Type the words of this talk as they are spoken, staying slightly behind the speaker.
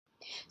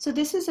So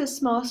this is a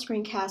small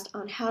screencast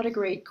on how to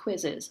grade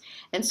quizzes.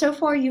 And so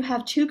far you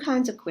have two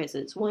kinds of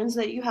quizzes, ones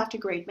that you have to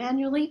grade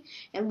manually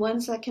and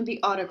ones that can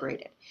be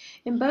auto-graded.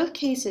 In both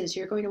cases,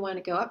 you're going to want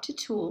to go up to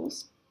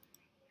Tools,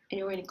 and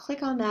you're going to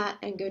click on that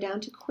and go down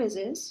to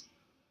Quizzes.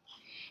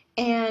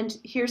 And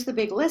here's the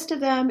big list of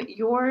them.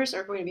 Yours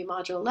are going to be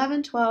Module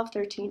 11, 12,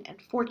 13,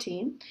 and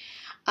 14.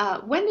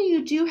 When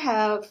you do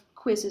have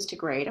quizzes to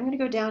grade, I'm going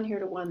to go down here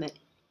to one that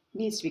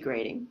needs to be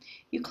grading.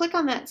 You click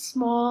on that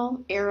small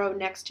arrow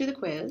next to the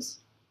quiz,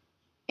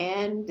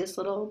 and this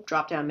little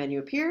drop-down menu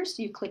appears.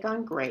 You click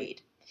on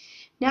Grade.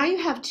 Now you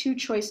have two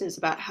choices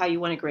about how you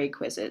want to grade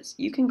quizzes.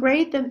 You can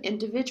grade them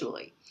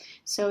individually.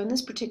 So in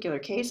this particular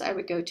case, I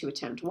would go to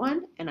Attempt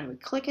 1, and I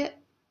would click it,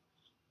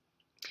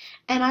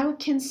 and I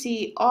can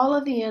see all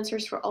of the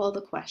answers for all of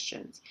the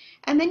questions.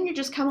 And then you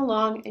just come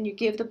along and you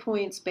give the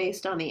points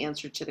based on the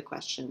answer to the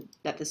question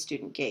that the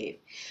student gave.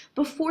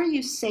 Before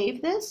you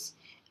save this,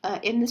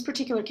 in this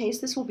particular case,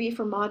 this will be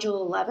for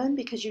Module 11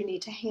 because you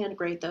need to hand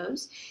grade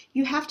those.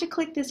 You have to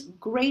click this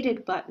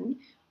Graded button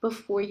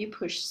before you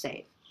push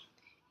Save.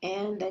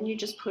 And then you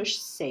just push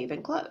Save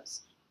and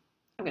Close.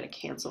 I'm going to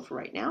cancel for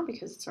right now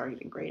because it's already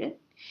been graded.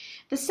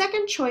 The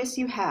second choice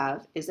you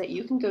have is that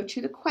you can go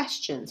to the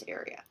Questions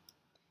area.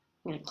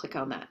 I'm going to click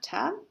on that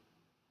tab.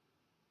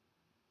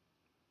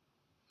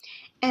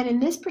 And in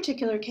this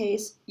particular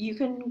case, you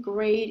can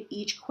grade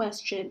each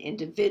question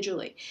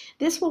individually.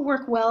 This will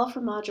work well for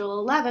Module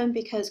 11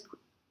 because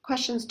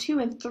questions 2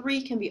 and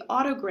 3 can be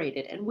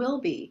auto-graded and will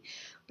be,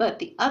 but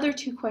the other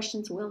two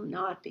questions will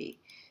not be.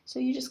 So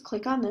you just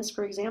click on this,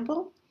 for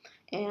example,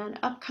 and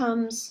up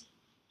comes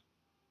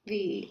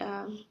the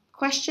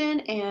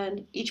question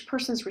and each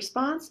person's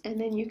response, and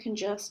then you can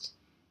just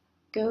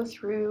go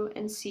through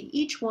and see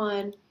each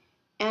one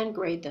and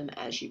grade them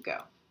as you go.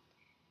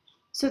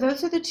 So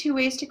those are the two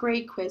ways to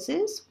grade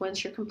quizzes.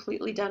 Once you're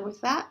completely done with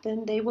that,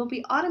 then they will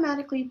be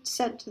automatically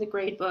sent to the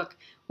grade book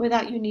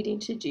without you needing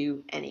to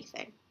do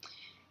anything.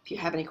 If you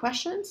have any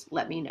questions,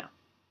 let me know.